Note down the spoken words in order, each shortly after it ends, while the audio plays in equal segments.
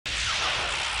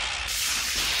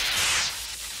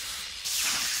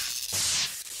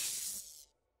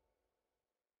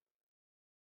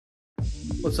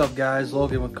What's up guys,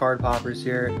 Logan with Card Poppers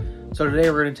here. So today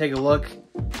we're going to take a look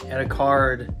at a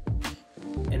card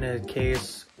in a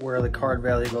case where the card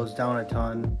value goes down a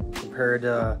ton compared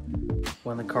to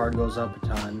when the card goes up a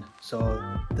ton.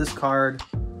 So this card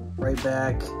right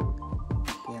back,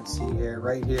 can't see here,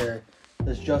 right here,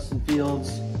 this Justin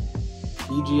Fields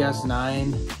BGS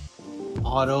 9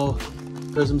 auto,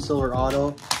 Prism Silver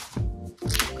auto,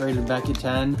 graded back at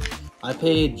 10. I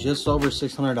paid just over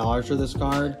 $600 for this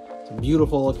card. It's a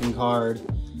beautiful looking card.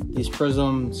 These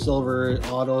Prism Silver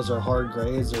autos are hard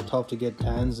grades. They're tough to get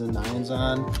 10s and 9s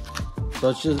on. So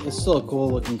it's still a cool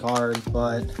looking card,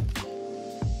 but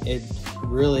it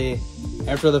really,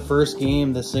 after the first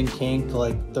game, this thing tanked to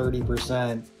like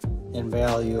 30% in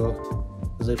value.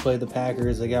 Because they played the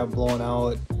Packers, they got blown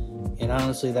out. And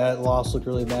honestly, that loss looked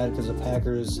really bad because the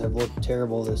Packers have looked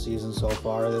terrible this season so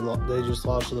far. They just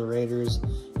lost to the Raiders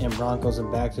and Broncos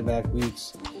in back-to-back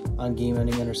weeks on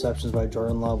game-ending interceptions by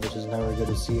Jordan Love, which is never good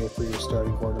to see for your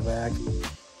starting quarterback.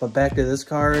 But back to this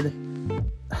card,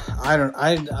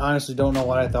 I honestly don't know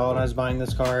what I thought when I was buying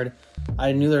this card.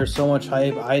 I knew there was so much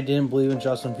hype. I didn't believe in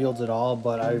Justin Fields at all,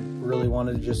 but I really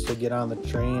wanted just to get on the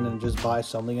train and just buy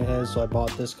something of his, so I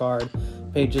bought this card.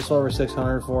 Paid just over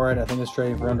 $600 for it. I think it's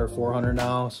trading for under $400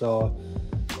 now. So,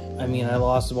 I mean, I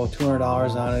lost about $200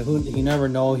 on it. You never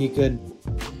know. He could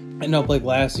end up like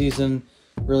last season,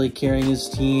 really carrying his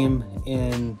team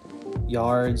in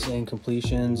yards and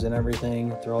completions and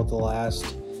everything throughout the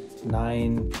last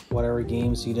 9 whatever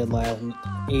games he did last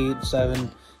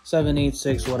 7, 8,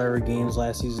 6 whatever games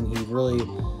last season. He really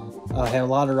had a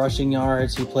lot of rushing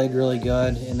yards. He played really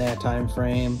good in that time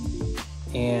frame.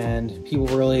 And people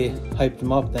really hyped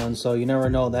him up then, so you never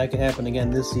know, that could happen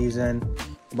again this season.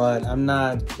 But I'm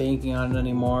not banking on it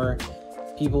anymore.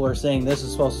 People are saying this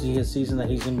is supposed to be his season, that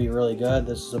he's going to be really good.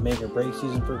 This is a make or break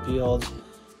season for Fields.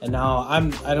 And now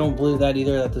I don't believe that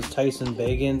either, that this Tyson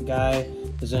Bagent guy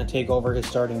is going to take over his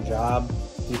starting job.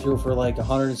 He threw for like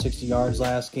 160 yards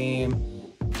last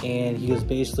game, and he was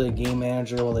basically a game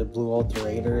manager while they blew out the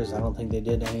Raiders. I don't think they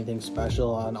did anything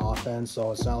special on offense,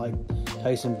 so it's not like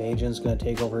Tyson Bagent's going to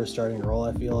take over his starting role,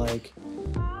 I feel like.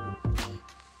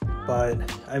 But,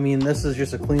 I mean, this is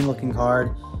just a clean-looking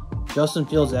card. Justin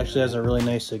Fields actually has a really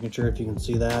nice signature, if you can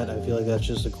see that. I feel like that's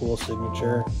just a cool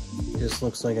signature. It just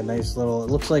looks like a nice little, it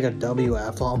looks like a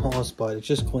WF almost, but it's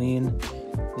just clean.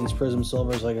 These Prism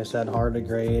Silvers, like I said, hard to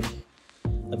grade.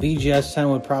 A BGS 10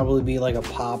 would probably be like a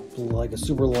pop, like a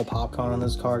super low pop count on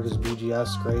this card, because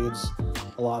BGS grades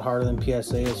a lot harder than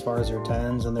PSA as far as their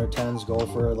 10s, and their 10s go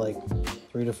for like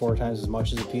 3 to 4 times as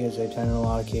much as a PSA 10 in a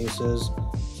lot of cases.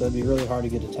 So it'd be really hard to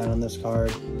get a 10 on this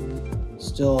card.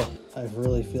 Still, I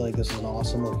really feel like this is an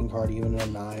awesome looking card, even in a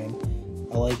 9.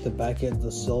 I like the Beckett,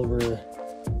 the silver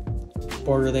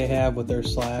border they have with their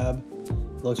slab.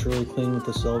 It looks really clean with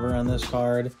the silver on this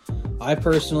card. I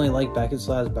personally like Beckett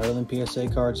slabs better than PSA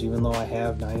cards, even though I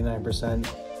have 99%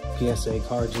 PSA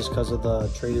cards, just because of the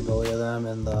tradability of them,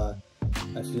 and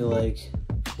I feel like,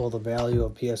 well, the value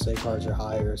of PSA cards are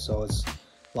higher, so it's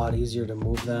a lot easier to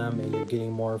move them, and you're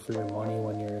getting more for your money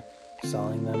when you're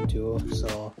selling them too.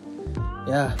 So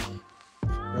yeah,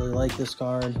 really like this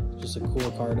card. Just a cool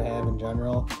card to have in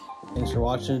general. Thanks for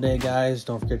watching today, guys.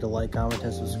 Don't forget to like, comment,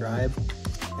 and subscribe,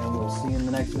 and we'll see you in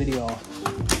the next video.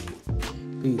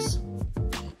 Peace.